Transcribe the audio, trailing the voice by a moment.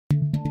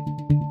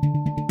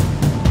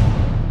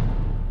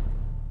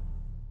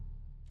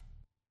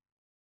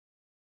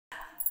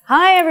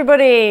Hi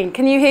everybody,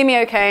 can you hear me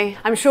okay?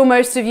 I'm sure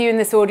most of you in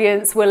this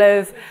audience will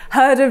have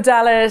heard of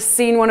Dallas,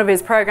 seen one of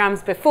his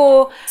programs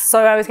before.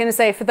 So I was going to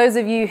say, for those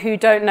of you who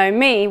don't know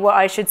me, what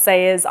I should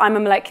say is I'm a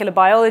molecular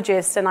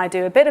biologist and I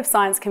do a bit of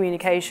science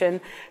communication.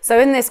 So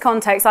in this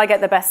context, I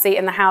get the best seat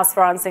in the house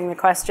for answering the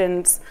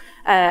questions,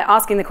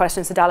 asking the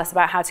questions to Dallas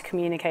about how to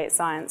communicate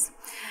science.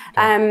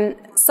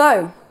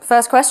 So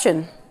first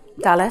question.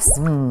 Dallas,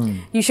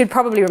 you should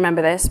probably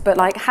remember this, but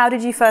how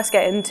did you first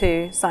get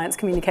into science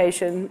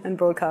communication and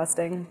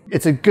broadcasting?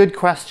 It's a good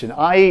question.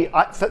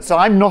 So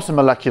I'm not a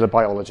molecular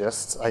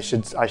biologist, I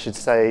should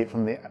say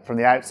from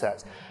the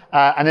outset,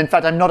 and in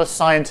fact I'm not a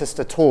scientist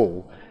at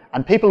all.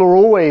 And people are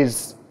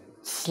always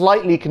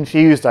slightly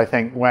confused, I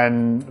think,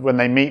 when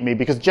they meet me,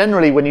 because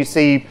generally when you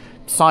see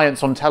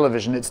science on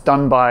television, it's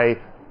done by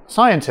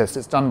scientists.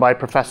 It's done by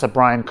Professor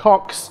Brian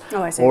Cox,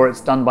 or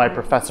it's done by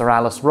Professor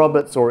Alice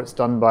Roberts, or it's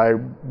done by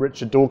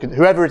Richard Dawkins,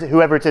 whoever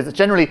it is. It's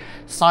generally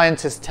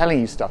scientists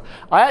telling you stuff.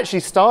 I actually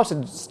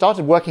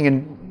started working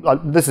in,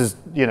 this is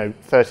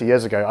 30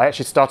 years ago. I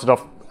actually started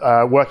off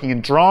working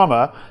in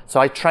drama. So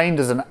I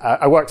trained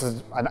I worked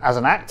as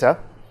an actor,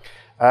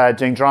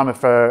 doing drama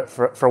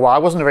for a while. I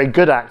wasn't a very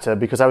good actor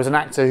because I was an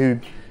actor who,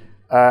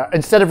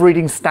 instead of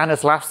reading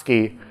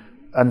Stanislavski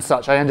and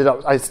such,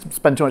 I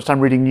spent too much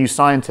time reading New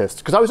Scientist,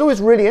 because I was always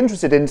really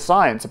interested in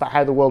science, about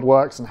how the world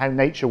works and how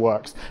nature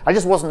works. I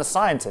just wasn't a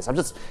scientist. I'm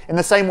just, in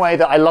the same way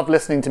that I love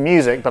listening to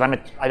music, but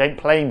I don't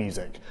play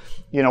music.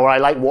 Or I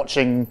like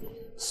watching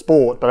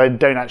sport, but I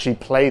don't actually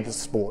play the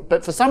sport.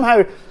 But for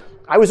somehow,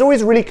 I was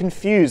always really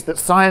confused that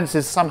science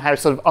is somehow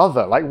sort of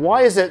other.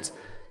 Why is it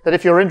that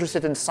if you're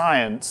interested in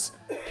science,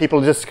 people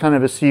just kind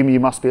of assume you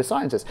must be a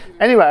scientist?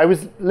 Anyway, I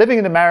was living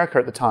in America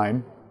at the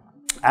time,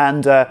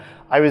 and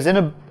I was in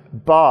a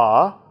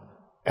bar,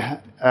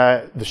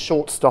 the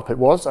Short Stop it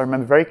was, I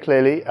remember very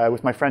clearly,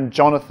 with my friend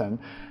Jonathan,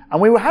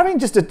 and we were having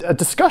just a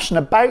discussion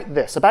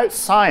about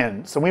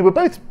science, and we were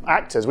both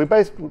actors, we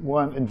both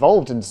weren't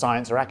involved in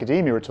science or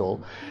academia at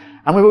all,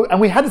 and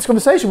we had this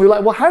conversation. We were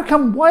like, well,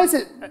 why is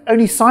it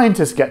only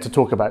scientists get to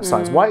talk about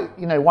science? Why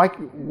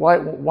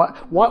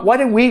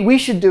don't we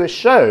should do a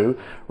show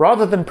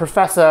rather than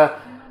Professor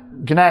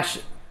Ganesh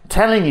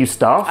telling you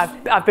stuff.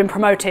 I've been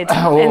promoted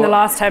in the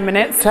last 10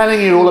 minutes.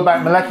 Telling you all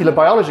about molecular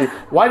biology.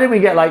 Why don't we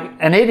get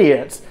an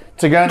idiot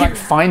to go and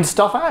find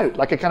stuff out,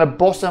 like a kind of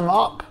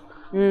bottom-up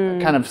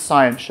kind of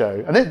science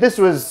show? And this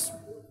was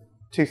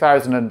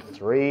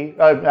 2003,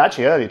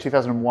 actually early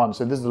 2001.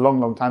 So this is a long,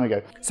 long time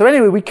ago. So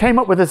anyway, we came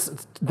up with this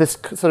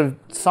sort of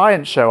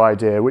science show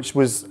idea, which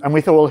was, and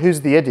we thought, well, who's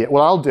the idiot?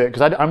 Well, I'll do it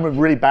because I'm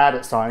really bad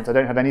at science. I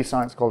don't have any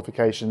science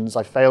qualifications.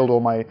 I failed all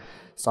my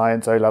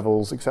science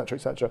O-levels, etc.,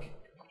 etc.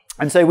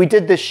 And so we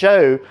did this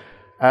show,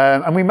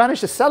 and we managed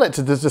to sell it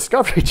to the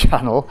Discovery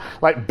Channel,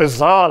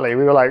 bizarrely.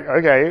 We were like,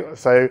 okay,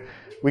 so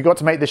we got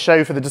to make the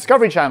show for the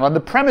Discovery Channel. And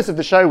the premise of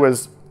the show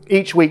was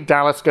each week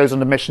Dallas goes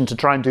on a mission to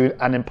try and do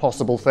an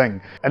impossible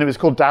thing. And it was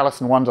called Dallas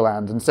in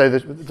Wonderland. And so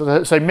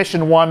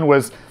mission one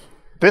was,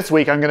 this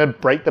week I'm going to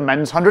break the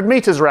men's 100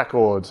 meters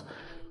record.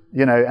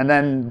 And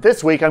then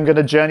this week I'm going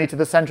to journey to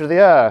the center of the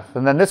earth.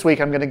 And then this week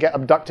I'm going to get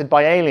abducted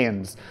by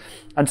aliens.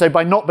 And so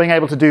by not being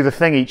able to do the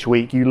thing each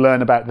week, you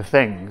learn about the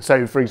thing.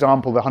 So for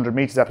example, the 100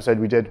 meters episode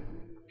we did,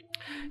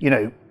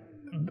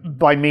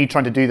 by me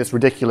trying to do this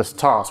ridiculous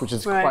task, which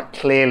is quite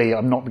clearly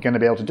I'm not going to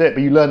be able to do it,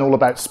 but you learn all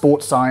about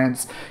sports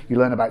science, you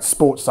learn about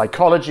sports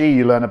psychology,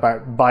 you learn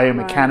about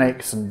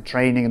biomechanics and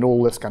training and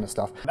all this kind of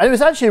stuff. And it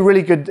was actually a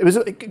really good, it was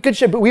a good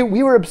show, but we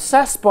were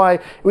obsessed by,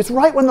 it was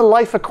right when The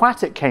Life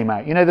Aquatic came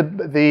out. Who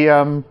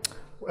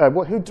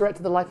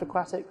directed The Life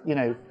Aquatic?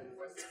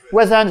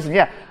 Wes Anderson,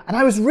 yeah. And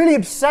I was really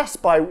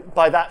obsessed by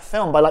that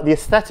film, by the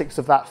aesthetics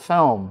of that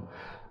film.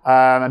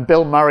 And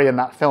Bill Murray in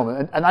that film.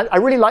 And I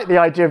really like the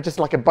idea of just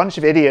a bunch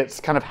of idiots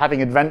kind of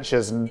having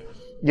adventures, and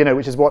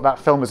which is what that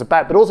film was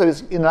about. But also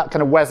it's in that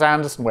kind of Wes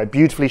Anderson way,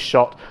 beautifully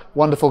shot,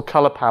 wonderful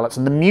color palettes,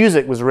 and the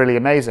music was really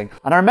amazing.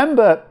 And I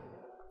remember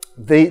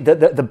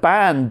the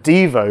band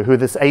Devo, who are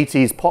this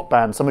 80s pop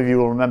band, some of you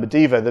will remember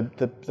Devo,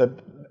 the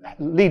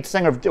lead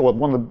singer of,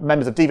 one of the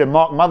members of Devo,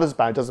 Mark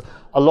Mothersbaugh, does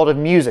a lot of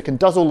music and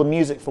does all the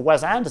music for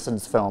Wes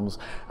Anderson's films.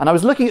 And I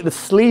was looking at the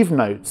sleeve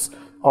notes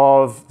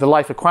of The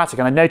Life Aquatic,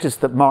 and I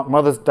noticed that Mark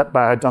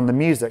Mothersbaugh had done the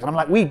music. And I'm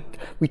like, we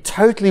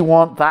totally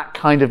want that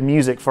kind of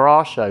music for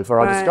our show, for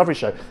our Discovery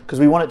show, because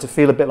we want it to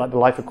feel a bit like The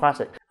Life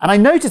Aquatic. And I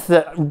noticed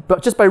that,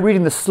 but just by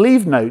reading the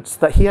sleeve notes,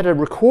 that he had a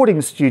recording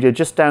studio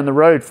just down the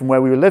road from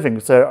where we were living.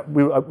 So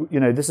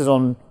this is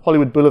on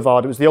Hollywood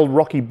Boulevard. It was the old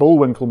Rocky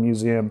Bullwinkle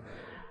Museum.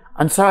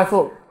 And so I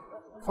thought,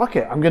 fuck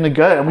it, I'm going to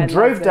go. And we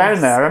drove down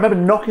there. I remember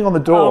knocking on the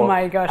door. Oh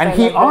my gosh, and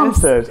he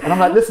answered. And I'm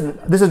like, listen,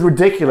 this is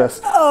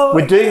ridiculous.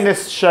 We're doing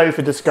this show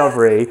for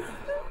Discovery.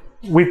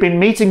 We've been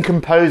meeting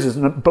composers,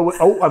 but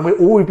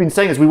all we've been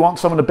saying is we want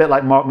someone a bit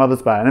like Mark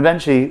Mothersbaugh. And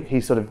eventually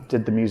he sort of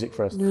did the music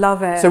for us.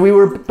 Love it. So we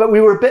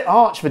were a bit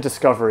arch for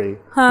Discovery.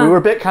 We were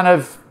a bit kind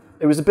of,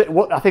 it was a bit,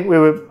 I think we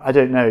were, I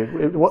don't know,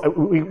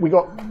 we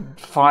got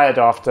fired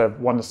after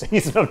one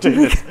season of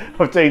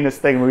doing this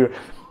thing.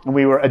 and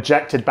we were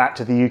ejected back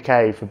to the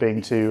UK for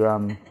being too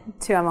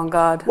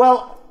avant-garde.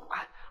 Well,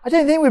 I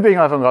don't think we were being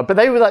avant-garde, but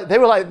they were like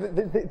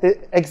the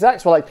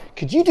execs were like,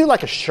 could you do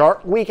like a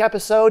Shark Week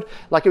episode?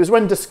 Like it was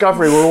when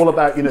Discovery were all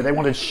about, you know, they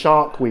wanted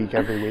Shark Week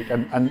every week,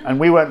 and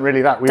we weren't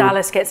really that.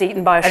 Dallas gets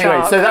eaten by a shark.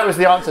 Anyway, so that was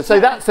the answer. So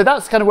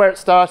that's kind of where it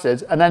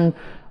started, and then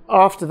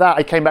after that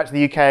I came back to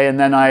the UK, and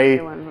then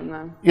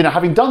you know,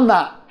 having done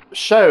that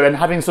show and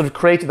having sort of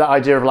created that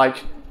idea of like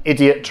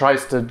idiot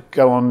tries to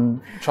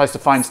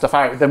find stuff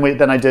out.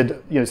 Then I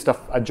did, you know, stuff.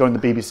 I joined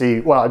the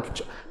BBC. Well,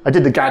 I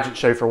did the Gadget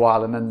show for a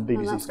while, and then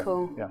BBC that's stuff.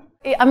 Cool. Yeah.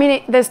 I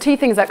mean, there's two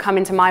things that come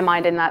into my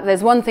mind in that.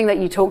 There's one thing that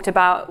you talked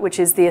about, which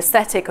is the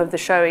aesthetic of the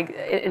show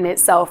in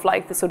itself,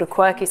 like the sort of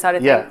quirky side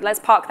of things.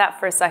 Let's park that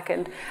for a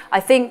second.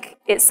 I think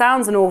it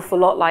sounds an awful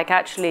lot like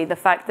actually the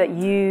fact that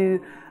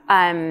you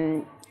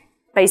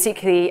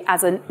basically,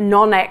 as a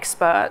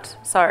non-expert,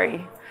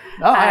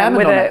 I am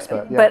a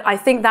non-expert, yeah. But I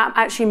think that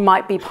actually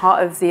might be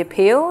part of the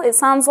appeal, it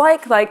sounds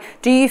like. Like,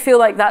 do you feel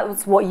like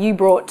that's what you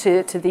brought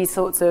to these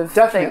sorts of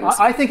Definitely. things?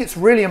 I think it's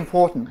really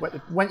important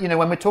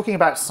when we're talking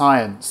about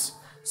science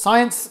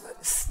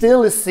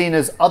still is seen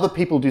as other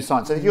people do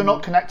science. So if you're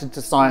not connected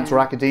to science or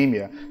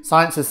academia,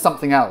 science is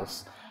something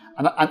else.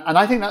 And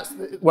I think that's,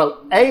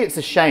 well, A, it's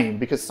a shame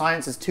because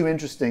science is too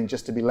interesting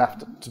just to be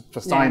left for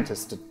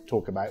scientists to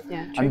talk about.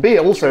 Yeah, and B,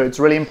 also, it's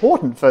really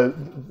important for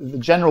the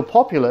general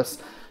populace,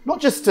 not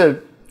just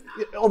to,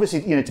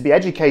 obviously, you know, to be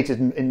educated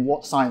in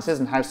what science is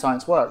and how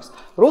science works,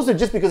 but also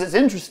just because it's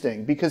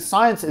interesting, because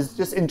science is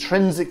just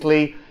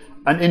intrinsically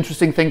an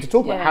interesting thing to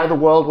talk about. How the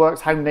world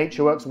works, how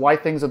nature works, why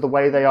things are the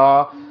way they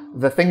are,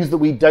 the things that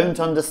we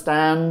don't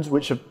understand,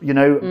 which are, you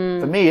know,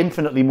 for me,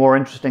 infinitely more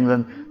interesting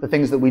than the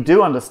things that we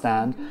do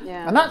understand.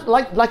 Yeah. And that's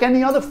like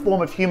any other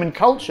form of human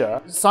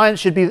culture. Science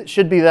should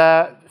be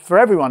there for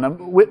everyone. And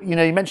you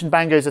know, you mentioned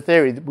Bango's a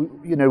Theory.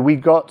 You know, we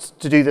got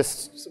to do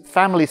this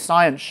family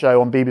science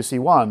show on BBC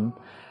One,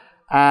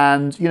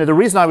 and you know, the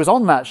reason I was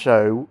on that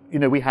show, you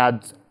know, we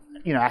had,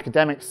 you know,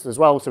 academics as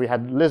well. So we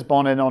had Liz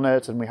Bonin on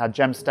it, and we had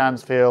Jem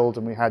Stansfield,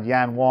 and we had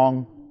Yan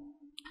Wong.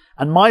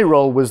 And my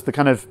role was the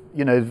kind of,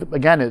 you know,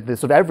 again, the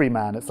sort of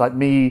everyman. It's like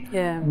me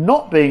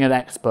not being an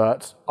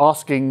expert,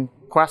 asking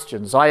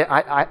questions.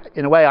 I,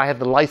 in a way, I have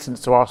the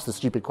license to ask the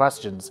stupid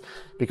questions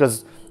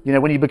because, you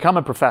know, when you become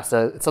a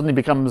professor, it suddenly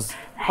becomes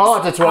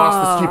harder to ask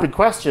the stupid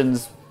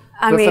questions.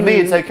 But for me,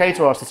 it's okay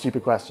to ask the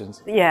stupid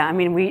questions. Yeah, I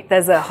mean,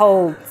 there's a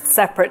whole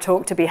separate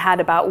talk to be had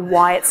about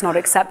why it's not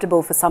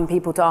acceptable for some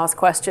people to ask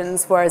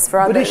questions, whereas for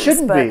others. But it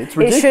shouldn't be. It's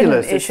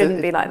ridiculous. It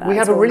shouldn't be like that. We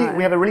have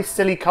a really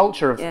silly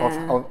culture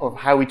of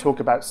how we talk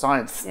about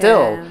science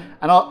still,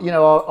 and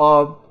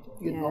our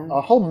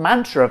whole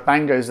mantra of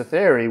Bango's a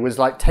Theory was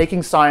like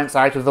taking science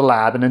out of the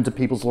lab and into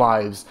people's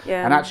lives,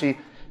 and actually,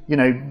 you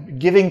know,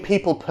 giving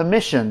people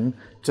permission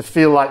to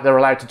feel like they're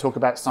allowed to talk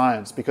about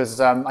science. Because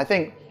I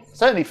think,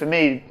 certainly for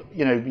me,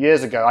 you know,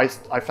 years ago,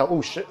 I felt,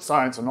 oh shit,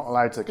 science, I'm not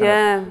allowed to.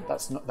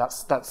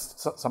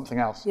 That's something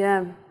else.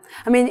 Yeah,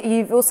 I mean,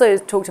 you've also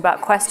talked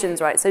about questions,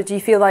 right? So do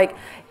you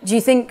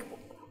think,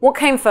 what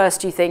came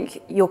first? Do you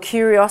think your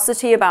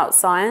curiosity about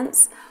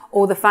science,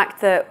 or the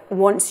fact that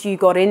once you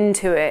got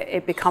into it,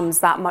 it becomes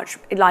that much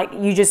like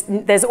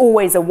there's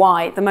always a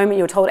why. The moment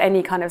you're told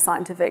any kind of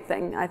scientific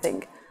thing, I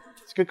think.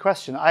 It's a good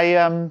question.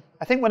 I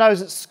think when I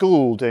was at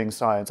school doing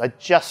science, I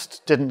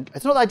just didn't,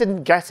 it's not that I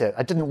didn't get it,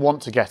 I didn't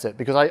want to get it,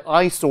 because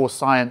I saw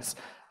science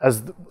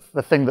as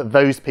the thing that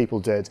those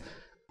people did,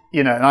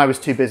 you know, and I was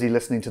too busy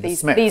listening to the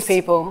Smiths. These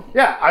people.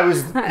 Yeah, I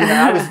was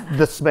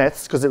the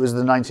Smiths, because it was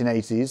the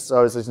 1980s, so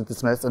I was listening to the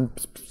Smiths, and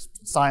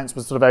science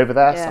was sort of over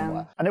there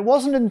somewhere. And it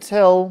wasn't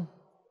until,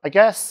 I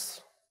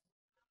guess,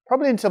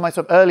 probably until my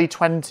sort of early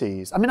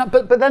 20s. I mean,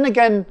 but then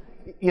again,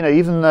 you know,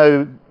 even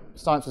though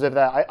science was over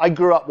there, I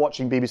grew up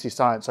watching BBC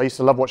Science. I used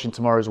to love watching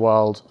Tomorrow's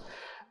World.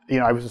 You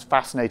know, I was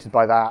fascinated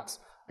by that.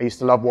 I used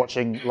to love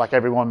watching, like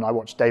everyone, I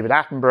watched David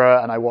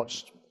Attenborough, and I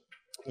watched,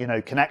 you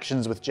know,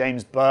 Connections with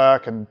James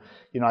Burke, and,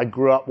 you know, I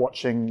grew up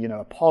watching, you know,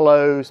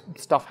 Apollo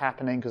stuff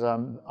happening because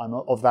I'm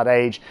of that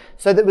age.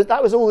 So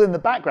that was all in the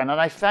background, and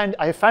I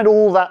found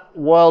all that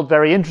world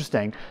very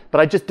interesting, but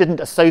I just didn't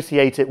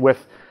associate it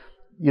with,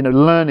 you know,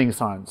 learning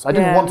science. I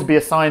didn't want to be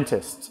a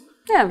scientist.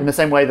 Yeah. In the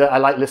same way that I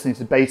like listening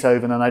to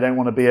Beethoven and I don't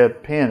want to be a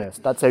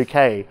pianist. That's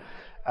okay.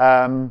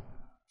 I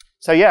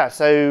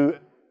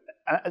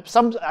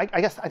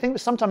think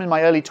sometime in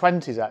my early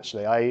 20s,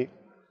 actually, I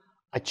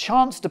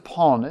chanced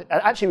upon,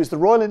 actually it was the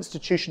Royal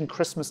Institution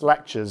Christmas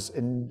Lectures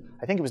in,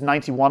 I think it was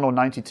 91 or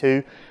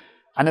 92,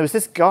 and there was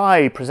this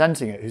guy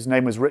presenting it whose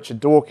name was Richard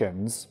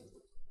Dawkins.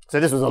 So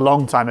this was a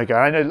long time ago.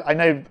 I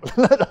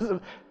know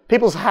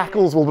people's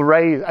hackles will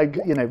raise,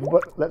 you know,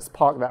 but let's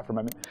park that for a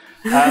moment.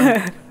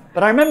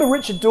 But I remember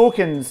Richard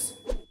Dawkins,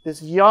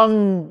 this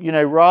young, you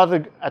know,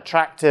 rather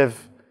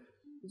attractive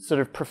sort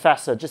of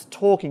professor, just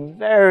talking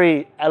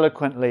very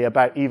eloquently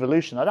about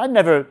evolution. I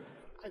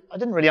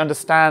didn't really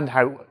understand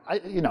how,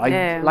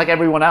 like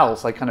everyone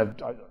else, I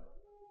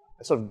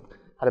sort of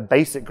had a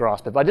basic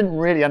grasp of it, but I didn't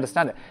really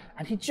understand it.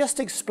 And he just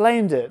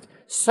explained it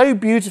so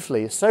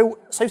beautifully, so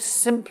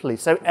simply,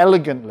 so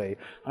elegantly.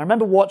 And I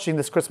remember watching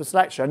this Christmas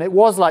lecture, and it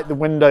was like the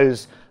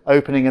windows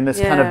opening and this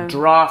kind of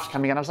draft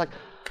coming in. I was like,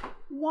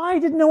 why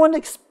did no one...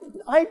 it's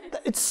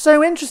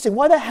so interesting.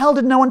 Why the hell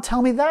did no one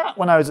tell me that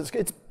when I was at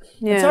school?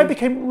 And so I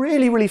became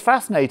really, really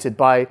fascinated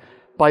by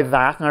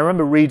that. And I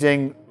remember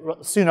reading,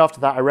 soon after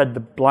that, I read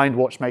The Blind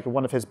Watchmaker,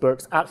 one of his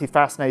books, absolutely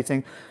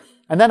fascinating.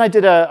 And then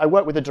I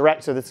worked with a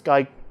director, this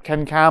guy,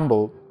 Ken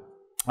Campbell,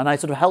 and I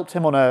sort of helped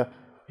him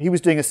he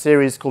was doing a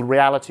series called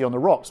Reality on the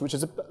Rocks, which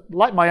is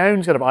like my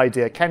own sort of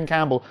idea. Ken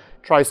Campbell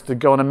tries to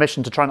go on a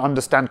mission to try and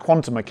understand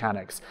quantum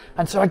mechanics.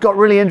 And so I got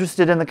really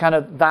interested in the kind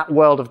of that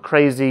world of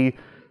crazy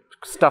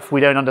stuff we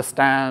don't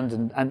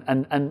understand.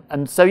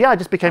 And so, yeah, I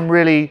just became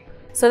really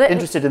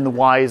interested in the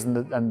whys and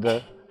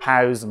the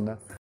hows and the...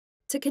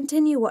 To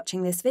continue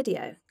watching this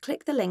video,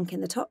 click the link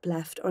in the top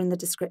left or in the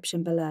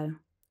description below.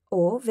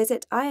 Or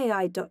visit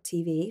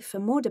iai.tv for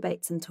more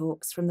debates and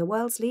talks from the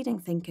world's leading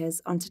thinkers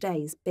on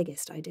today's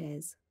biggest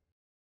ideas.